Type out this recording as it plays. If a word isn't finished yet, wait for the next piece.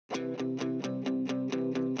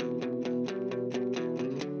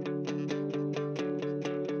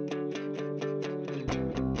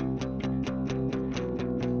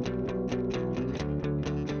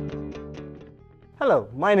Hello,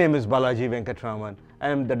 my name is Balaji Venkatraman. I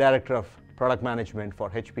am the Director of Product Management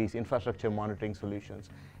for HPE's Infrastructure Monitoring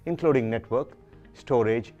Solutions, including network,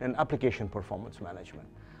 storage, and application performance management.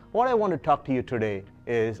 What I want to talk to you today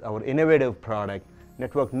is our innovative product,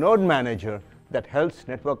 Network Node Manager, that helps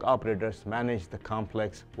network operators manage the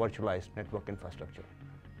complex virtualized network infrastructure.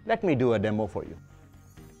 Let me do a demo for you.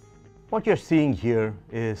 What you're seeing here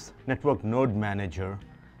is Network Node Manager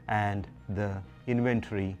and the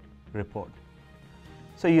inventory report.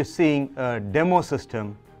 So you're seeing a demo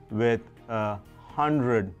system with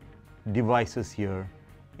 100 devices here,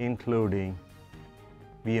 including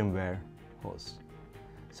VMware hosts.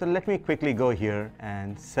 So let me quickly go here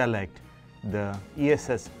and select the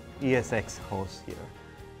ESX hosts here.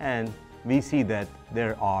 And we see that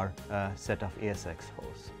there are a set of ESX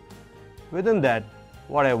hosts. Within that,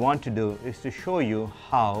 what I want to do is to show you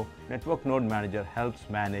how Network Node Manager helps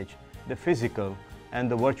manage the physical and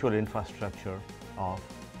the virtual infrastructure of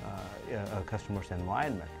a customer's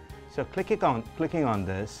environment. So clicking on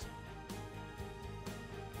this,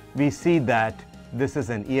 we see that this is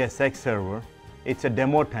an ESX server. It's a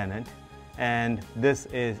demo tenant, and this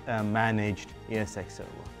is a managed ESX server.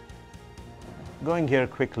 Going here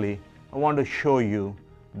quickly, I want to show you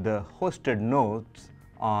the hosted nodes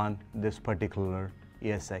on this particular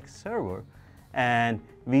ESX server, and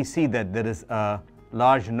we see that there is a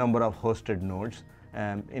large number of hosted nodes,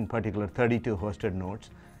 in particular 32 hosted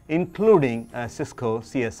nodes, including a Cisco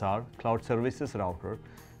CSR, Cloud Services Router,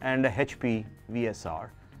 and a HPE VSR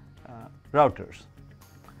routers.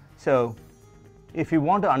 So if you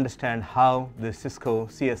want to understand how the Cisco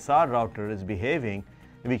CSR router is behaving,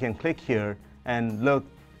 we can click here and look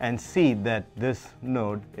and see that this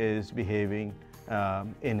node is behaving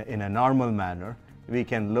in a normal manner. We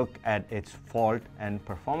can look at its fault and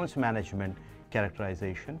performance management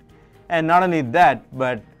characterization. And not only that,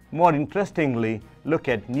 but more interestingly, look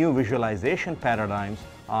at new visualization paradigms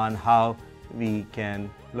on how we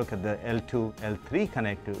can look at the L2, L3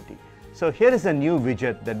 connectivity. So here is a new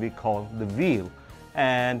widget that we call the wheel.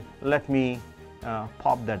 And let me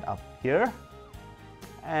pop that up here.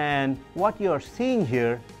 And what you are seeing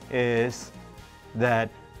here is that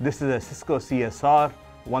this is a Cisco CSR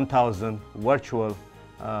 1000 virtual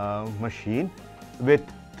machine with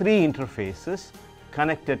 3 interfaces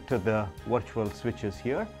connected to the virtual switches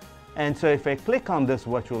here. And so if I click on this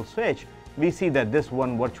virtual switch, we see that this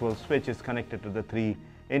one virtual switch is connected to the 3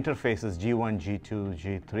 interfaces G1, G2,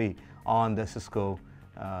 G3 on the Cisco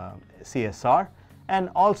CSR, and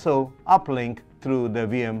also uplink through the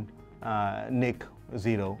VM NIC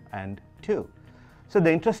 0 and 2. So the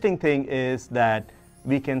interesting thing is that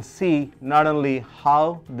we can see not only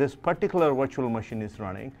how this particular virtual machine is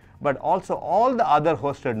running, but also all the other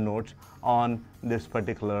hosted nodes on this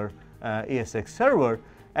particular ESX server.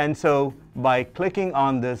 And so by clicking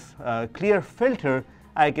on this clear filter,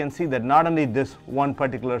 I can see that not only this one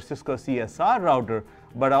particular Cisco CSR router,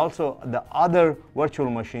 but also the other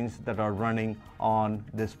virtual machines that are running on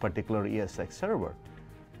this particular ESX server.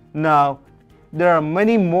 Now, there are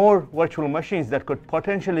many more virtual machines that could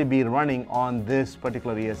potentially be running on this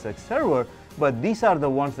particular ESX server, but these are the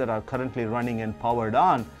ones that are currently running and powered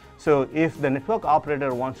on. So if the network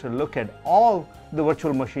operator wants to look at all the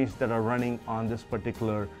virtual machines that are running on this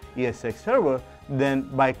particular ESX server, then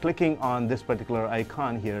by clicking on this particular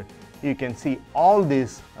icon here, you can see all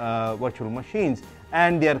these virtual machines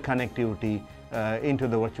and their connectivity into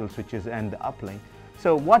the virtual switches and the uplink.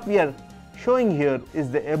 So what we are showing here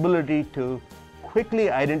is the ability to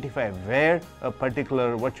quickly identify where a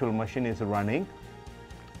particular virtual machine is running,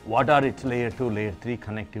 what are its layer 2, layer 3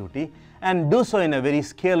 connectivity, and do so in a very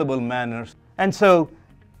scalable manner. And so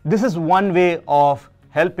this is one way of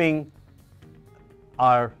helping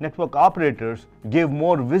our network operators give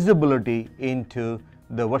more visibility into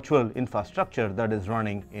the virtual infrastructure that is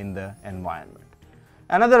running in the environment.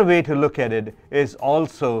 Another way to look at it is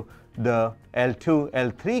also the L2,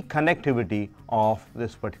 L3 connectivity of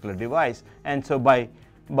this particular device. And so by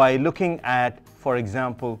looking at, for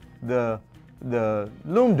example, the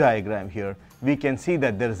loom diagram here, we can see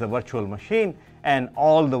that there is a virtual machine and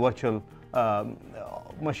all the virtual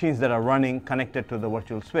machines that are running connected to the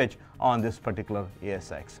virtual switch on this particular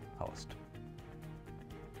ESX host.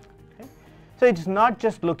 Okay. So it's not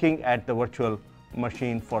just looking at the virtual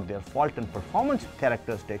machine for their fault and performance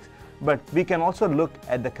characteristics, but we can also look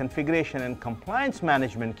at the configuration and compliance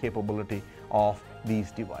management capability of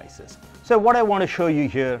these devices. So what I want to show you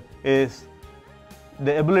here is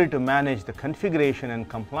the ability to manage the configuration and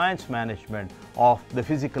compliance management of the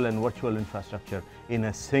physical and virtual infrastructure in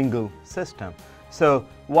a single system. So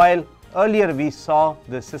while earlier we saw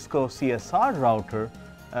the Cisco CSR router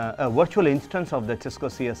a virtual instance of the Cisco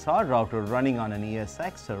CSR router running on an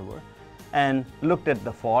ESX server and looked at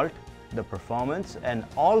the fault, the performance, and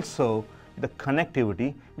also the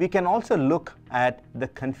connectivity. We can also look at the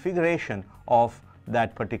configuration of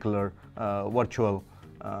that particular virtual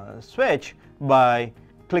switch by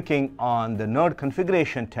clicking on the node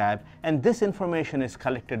configuration tab, and this information is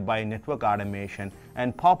collected by network automation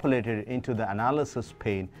and populated into the analysis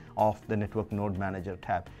pane of the network node manager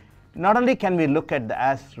tab. Not only can we look at the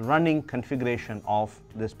as running configuration of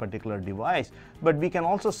this particular device, but we can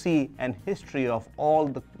also see an history of all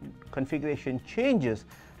the configuration changes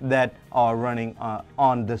that are running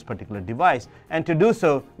on this particular device. And to do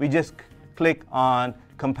so, we just click on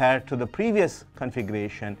compare to the previous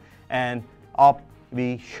configuration, and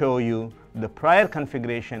we show you the prior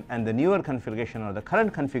configuration and the newer configuration or the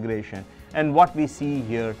current configuration. And what we see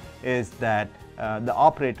here is that the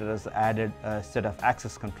operator has added a set of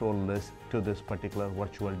access control lists to this particular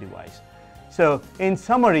virtual device. So in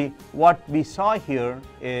summary, what we saw here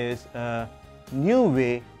is a new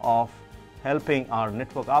way of helping our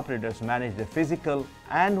network operators manage the physical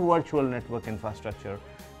and virtual network infrastructure,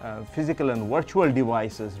 physical and virtual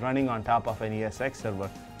devices running on top of an ESX server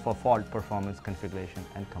for fault performance configuration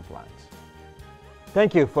and compliance.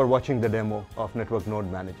 Thank you for watching the demo of Network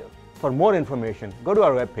Node Manager. For more information, go to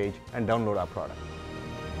our webpage and download our product.